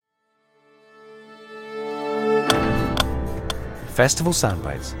Festival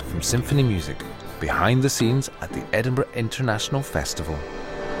SoundBites from Symphony Music, behind the scenes at the Edinburgh International Festival.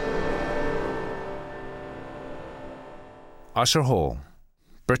 Usher Hall,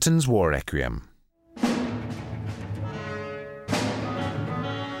 Britten's War Requiem.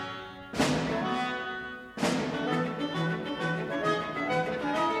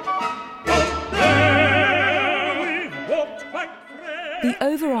 The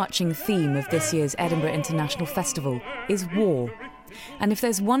overarching theme of this year's Edinburgh International Festival is war. And if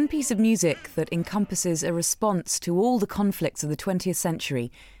there's one piece of music that encompasses a response to all the conflicts of the 20th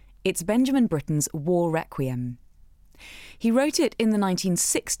century, it's Benjamin Britten's War Requiem. He wrote it in the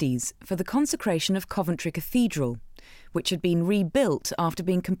 1960s for the consecration of Coventry Cathedral, which had been rebuilt after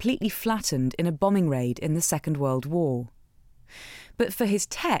being completely flattened in a bombing raid in the Second World War. But for his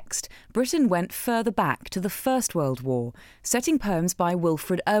text, Britten went further back to the First World War, setting poems by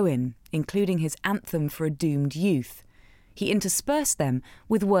Wilfred Owen, including his Anthem for a Doomed Youth. He interspersed them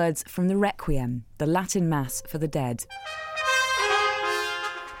with words from the Requiem, the Latin Mass for the dead.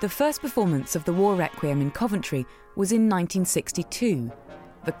 The first performance of the War Requiem in Coventry was in 1962.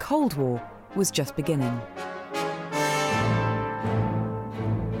 The Cold War was just beginning.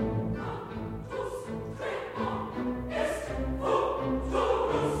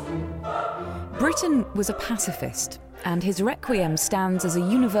 Britten was a pacifist, and his Requiem stands as a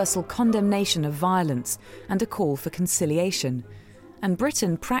universal condemnation of violence and a call for conciliation. And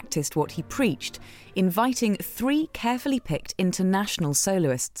Britten practised what he preached, inviting 3 carefully picked international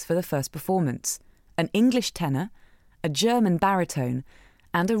soloists for the first performance: an English tenor, a German baritone,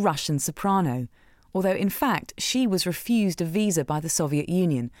 and a Russian soprano, although in fact she was refused a visa by the Soviet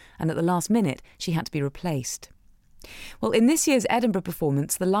Union, and at the last minute she had to be replaced. Well, in this year's Edinburgh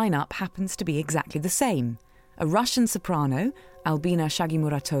performance, the lineup happens to be exactly the same. A Russian soprano, Albina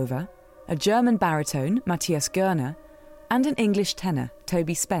Shagimuratova, a German baritone, Matthias Görner, and an English tenor,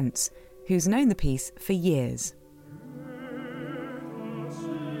 Toby Spence, who's known the piece for years.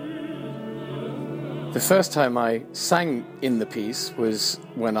 The first time I sang in the piece was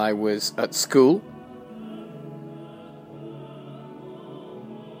when I was at school.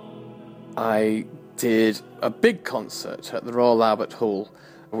 I did a big concert at the Royal Albert Hall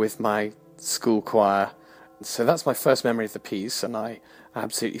with my school choir. So that's my first memory of the piece, and I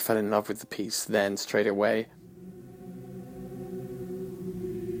absolutely fell in love with the piece then straight away.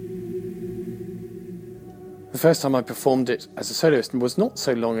 The first time I performed it as a soloist was not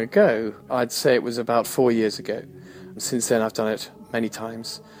so long ago. I'd say it was about 4 years ago. Since then I've done it many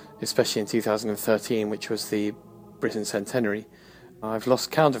times, especially in 2013, which was the Britten centenary. I've lost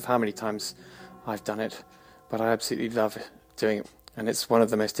count of how many times I've done it, but I absolutely love doing it. And it's one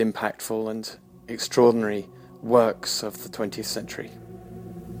of the most impactful and extraordinary works of the 20th century.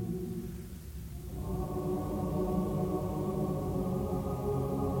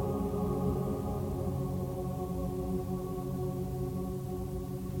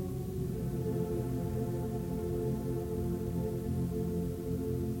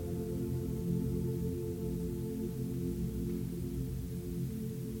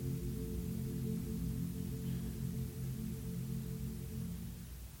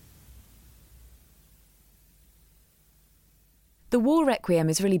 The War Requiem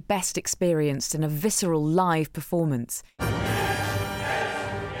is really best experienced in a visceral live performance.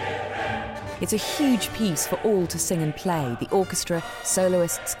 It's a huge piece for all to sing and play, the orchestra,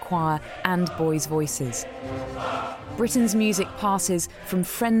 soloists, choir and boys' voices. Britten's music passes from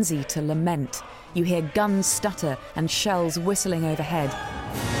frenzy to lament. You hear guns stutter and shells whistling overhead.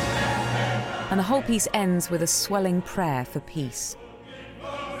 And the whole piece ends with a swelling prayer for peace.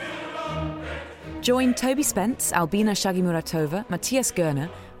 Join Toby Spence, Albina Shagimuratova, Matthias Görner,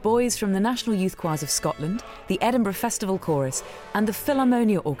 boys from the National Youth Choirs of Scotland, the Edinburgh Festival Chorus and the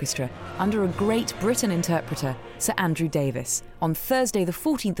Philharmonia Orchestra under a great Britten interpreter, Sir Andrew Davis, on Thursday the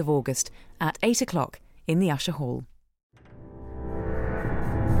 14th of August at 8 o'clock in the Usher Hall.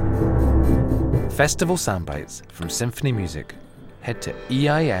 Festival SoundBites from Symphony Music. Head to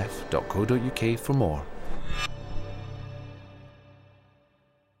eif.co.uk for more.